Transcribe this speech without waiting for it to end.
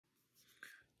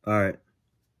All right.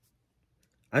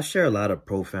 I share a lot of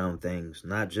profound things,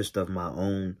 not just of my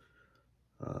own,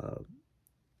 uh,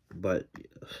 but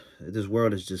this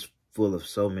world is just full of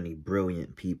so many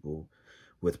brilliant people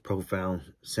with profound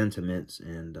sentiments.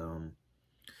 And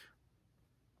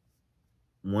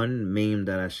one meme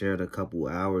that I shared a couple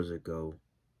hours ago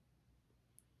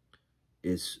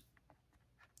is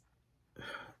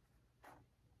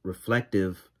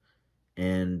reflective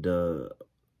and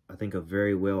I think a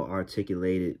very well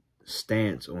articulated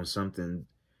stance on something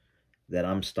that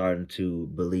I'm starting to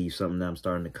believe, something that I'm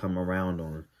starting to come around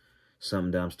on,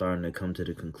 something that I'm starting to come to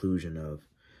the conclusion of.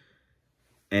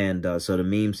 And so the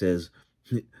meme says,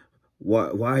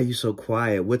 why are you so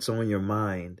quiet? What's on your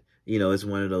mind? You know, it's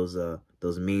one of those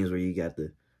memes where you got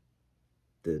the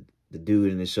the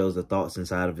dude and it shows the thoughts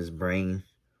inside of his brain.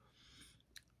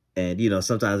 And, you know,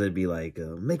 sometimes it'd be like,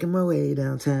 making my way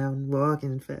downtown,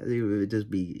 walking fast. It would just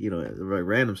be, you know, like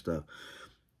random stuff.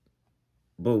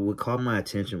 But what caught my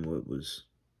attention, what was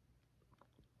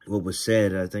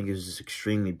said, I think is just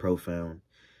extremely profound.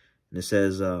 And it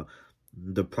says,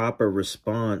 the proper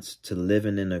response to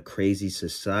living in a crazy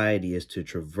society is to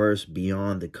traverse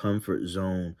beyond the comfort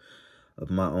zone of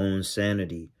my own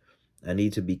sanity. I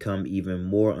need to become even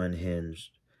more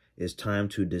unhinged. It's time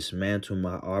to dismantle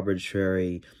my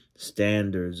arbitrary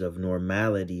standards of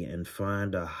normality and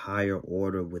find a higher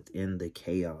order within the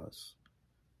chaos.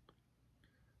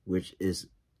 Which is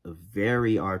a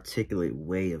very articulate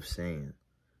way of saying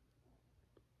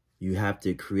you have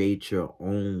to create your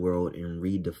own world and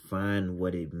redefine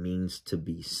what it means to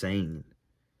be sane.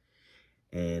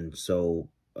 And so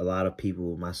a lot of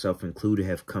people, myself included,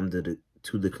 have come to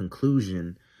the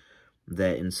conclusion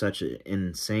that in such an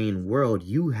insane world,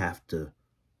 you have to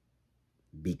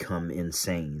become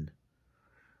insane.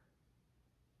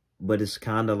 But it's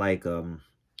kind of like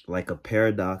a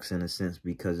paradox in a sense,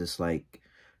 because it's like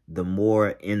the more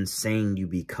insane you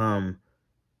become,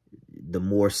 the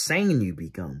more sane you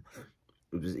become.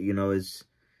 You know,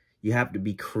 you have to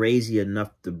be crazy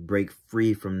enough to break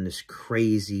free from this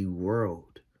crazy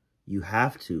world. You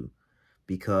have to,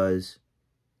 because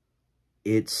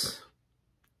the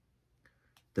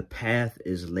path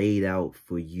is laid out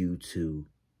for you to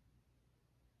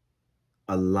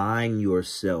align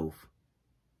yourself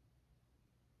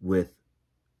with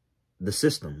the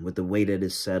system, with the way that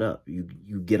it's set up.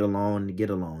 You get along to get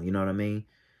along. You know what I mean?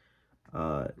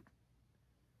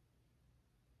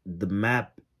 The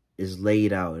map is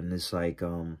laid out, and it's like,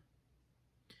 I'm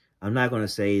not going to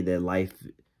say that life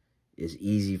is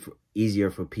easier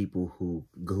for people who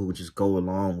just go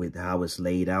along with how it's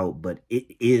laid out, but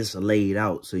it is laid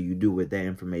out. So you do with that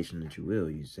information that you will.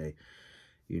 You say,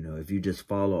 you know, if you just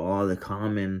follow all the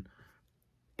common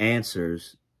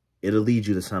answers, it'll lead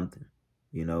you to something,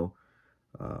 you know,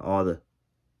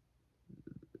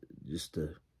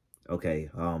 okay,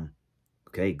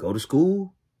 go to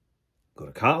school, go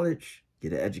to college,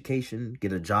 get an education,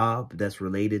 get a job that's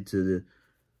related to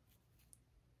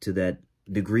that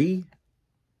degree.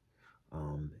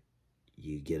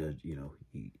 You get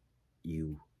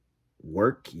you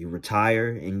work, you retire,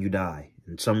 and you die.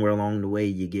 And somewhere along the way,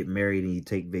 you get married and you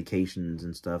take vacations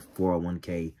and stuff,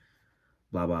 401k,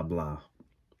 blah, blah, blah.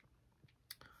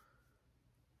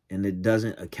 And it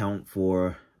doesn't account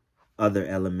for other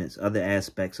elements, other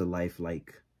aspects of life,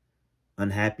 like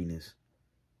unhappiness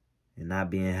and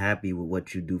not being happy with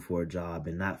what you do for a job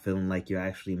and not feeling like you're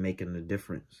actually making a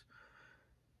difference.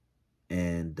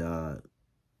 And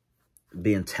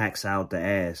being taxed out the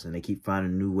ass, and they keep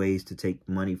finding new ways to take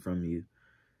money from you.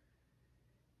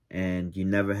 And you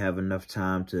never have enough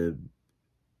time to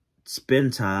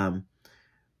spend time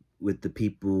with the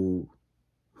people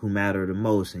who matter the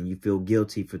most, and you feel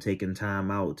guilty for taking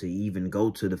time out to even go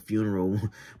to the funeral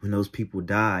when those people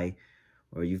die,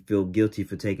 or you feel guilty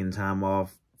for taking time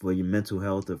off for your mental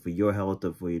health or for your health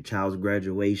or for your child's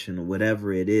graduation or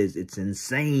whatever it is. It's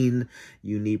insane.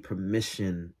 You need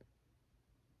permission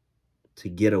to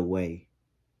get away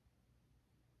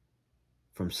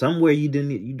from somewhere you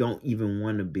don't even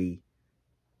want to be.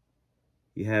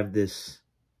 You have this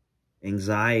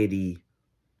anxiety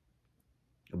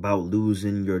about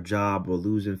losing your job or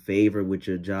losing favor with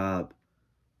your job.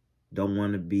 Don't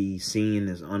want to be seen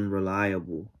as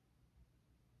unreliable.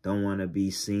 Don't want to be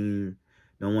seen.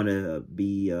 Don't want to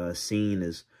be seen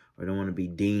as, or don't want to be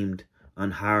deemed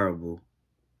unhireable.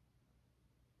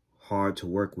 Hard to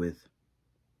work with.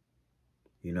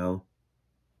 You know?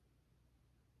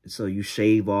 So you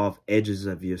shave off edges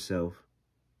of yourself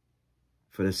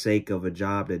for the sake of a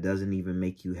job that doesn't even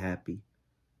make you happy.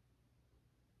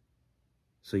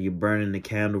 So you're burning the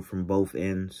candle from both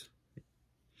ends,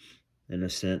 in a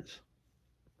sense.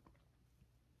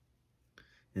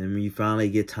 And when you finally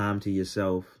get time to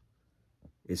yourself,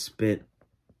 it's spent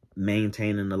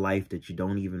maintaining the life that you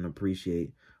don't even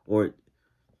appreciate. Or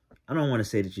I don't want to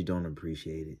say that you don't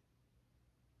appreciate it.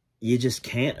 You just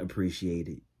can't appreciate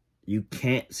it. You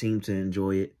can't seem to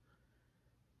enjoy it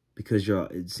because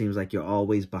it seems like you're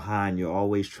always behind. You're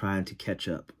always trying to catch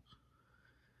up.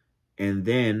 And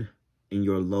then in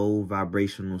your low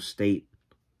vibrational state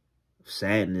of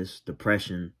sadness,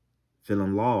 depression,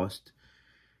 feeling lost,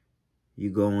 you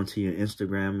go onto your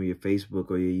Instagram or your Facebook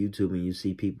or your YouTube and you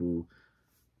see people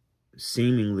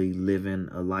seemingly living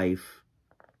a life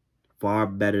far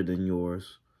better than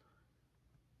yours.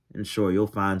 And sure, you'll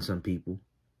find some people,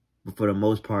 but for the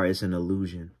most part, it's an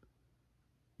illusion.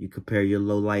 You compare your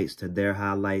lowlights to their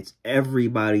highlights.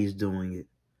 Everybody's doing it.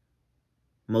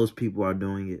 Most people are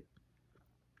doing it,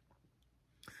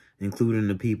 including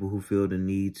the people who feel the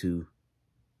need to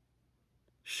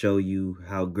show you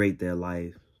how great their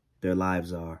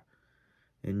lives are.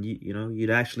 And you know, you'd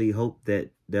actually hope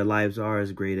that their lives are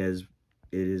as great as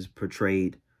it is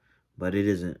portrayed, but it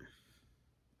isn't.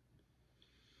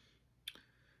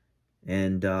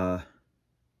 And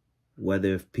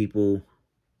whether if people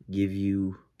give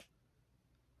you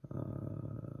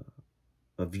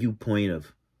a viewpoint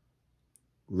of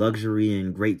luxury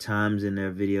and great times in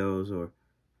their videos, or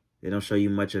they don't show you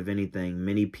much of anything,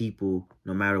 many people,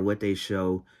 no matter what they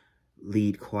show,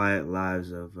 lead quiet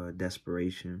lives of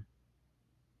desperation.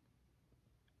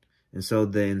 And so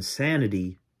the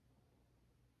insanity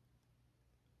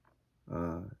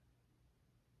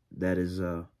that is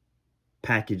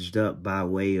packaged up by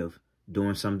way of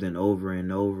doing something over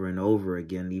and over and over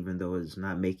again, even though it's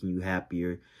not making you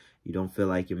happier, you don't feel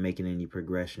like you're making any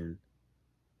progression.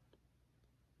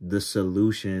 The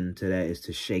solution to that is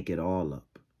to shake it all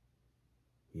up,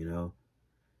 you know?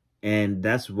 And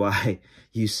that's why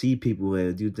you see people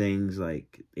that do things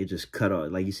like they just cut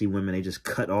off, like you see women, they just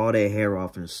cut all their hair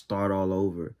off and start all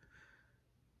over.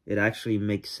 It actually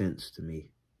makes sense to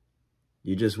me.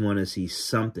 You just want to see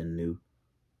something new.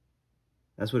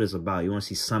 That's what it's about. You want to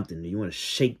see something new. You want to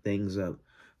shake things up,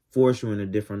 force you in a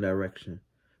different direction,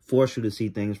 force you to see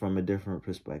things from a different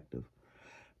perspective,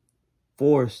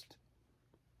 force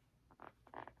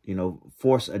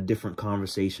a different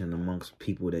conversation amongst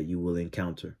people that you will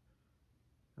encounter.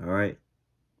 All right.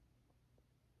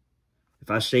 If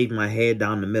I shave my head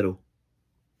down the middle,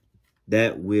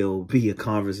 that will be a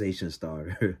conversation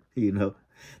starter, you know,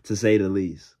 to say the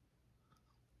least.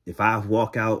 If I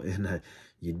walk out and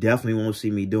you definitely won't see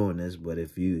me doing this, but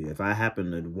if I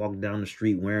happen to walk down the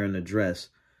street wearing a dress,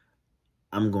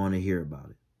 I'm going to hear about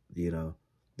it. You know,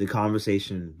 the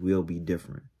conversation will be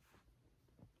different.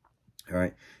 All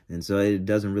right. And so it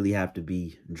doesn't really have to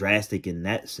be drastic in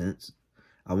that sense.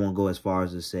 I won't go as far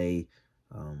as to say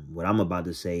what I'm about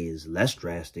to say is less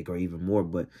drastic or even more,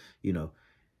 but, you know,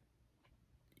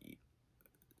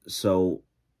 so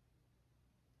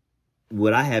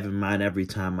what I have in mind every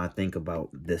time I think about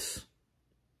this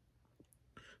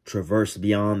traverse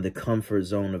beyond the comfort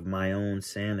zone of my own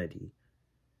sanity,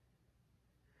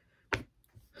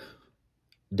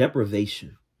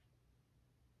 deprivation,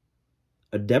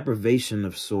 a deprivation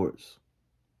of sorts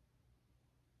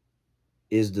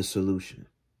is the solution.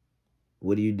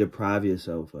 What do you deprive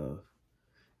yourself of?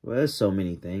 Well, there's so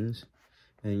many things,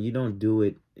 and you don't do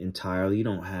it entirely. You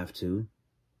don't have to.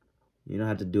 You don't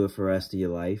have to do it for the rest of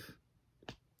your life.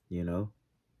 You know,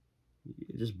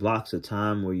 it just blocks a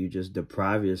time where you just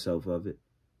deprive yourself of it.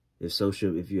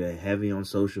 If you're heavy on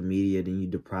social media, then you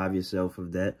deprive yourself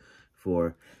of that for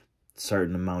a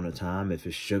certain amount of time. If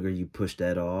it's sugar, you push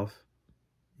that off,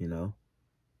 you know.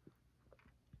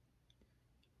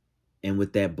 And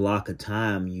with that block of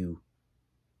time, you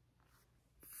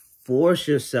force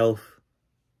yourself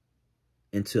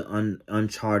into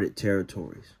uncharted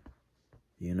territories,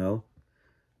 you know,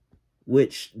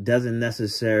 which doesn't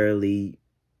necessarily,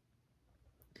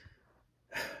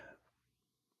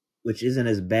 which isn't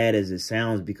as bad as it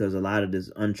sounds, because a lot of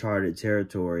this uncharted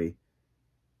territory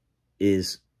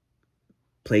is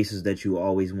places that you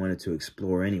always wanted to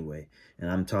explore anyway. And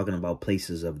I'm talking about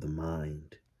places of the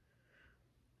mind.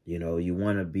 You know, you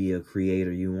want to be a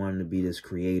creator. You want to be this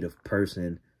creative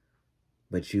person,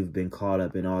 but you've been caught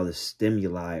up in all the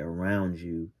stimuli around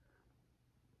you.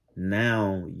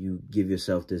 Now you give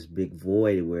yourself this big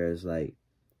void where it's like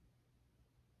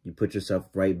you put yourself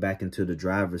right back into the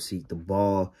driver's seat. The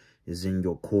ball is in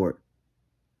your court.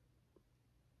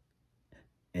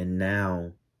 And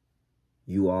now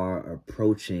you are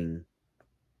approaching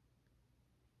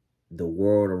the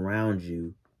world around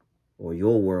you, or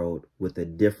your world, with a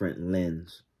different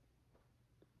lens.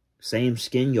 Same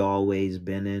skin you always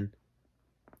been in.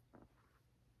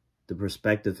 The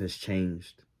perspective has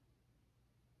changed.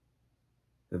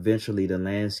 Eventually, the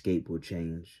landscape will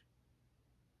change.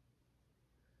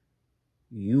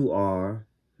 You are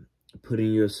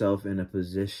putting yourself in a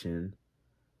position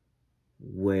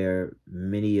where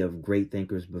many of great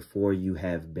thinkers before you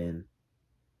have been.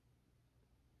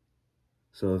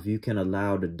 So if you can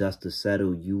allow the dust to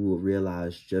settle, you will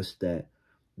realize just that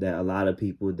a lot of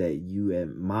people that you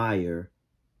admire,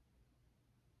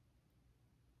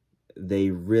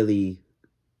 they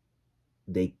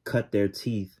cut their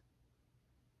teeth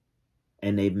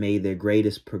and they've made their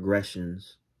greatest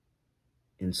progressions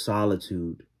in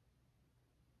solitude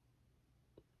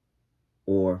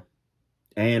or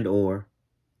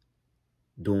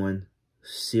doing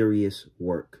serious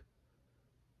work,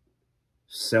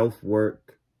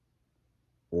 self-work,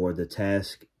 or the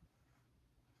task,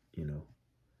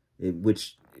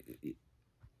 which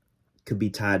could be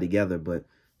tied together, but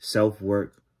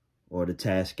self-work or the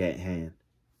task at hand.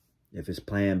 If it's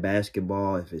playing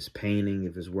basketball, if it's painting,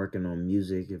 if it's working on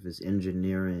music, if it's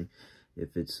engineering,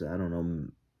 if it's, I don't know,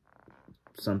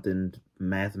 something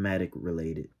mathematic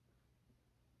related,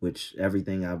 which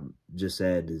everything I've just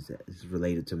said is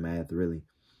related to math, really.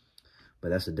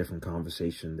 But that's a different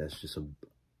conversation. That's just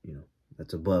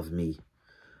that's above me.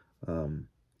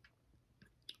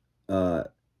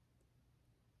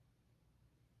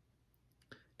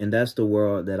 And that's the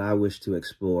world that I wish to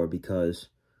explore, because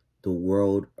the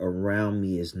world around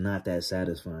me is not that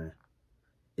satisfying.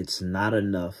 It's not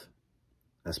enough.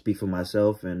 I speak for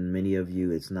myself and many of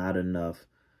you. It's not enough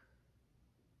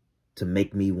to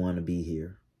make me want to be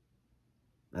here.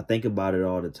 I think about it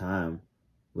all the time.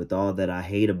 With all that I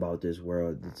hate about this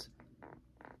world, it's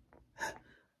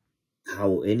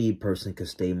how any person could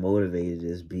stay motivated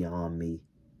is beyond me.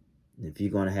 If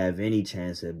you're going to have any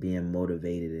chance at being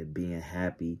motivated, at being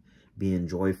happy, being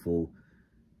joyful,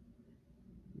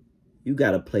 you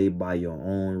got to play by your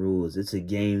own rules. It's a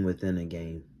game within a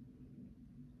game.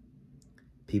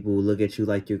 People will look at you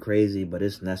like you're crazy, but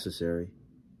it's necessary.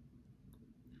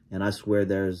 And I swear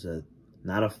there's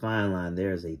not a fine line,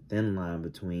 there's a thin line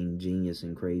between genius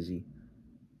and crazy.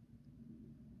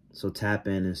 So tap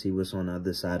in and see what's on the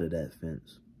other side of that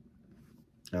fence.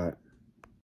 All right.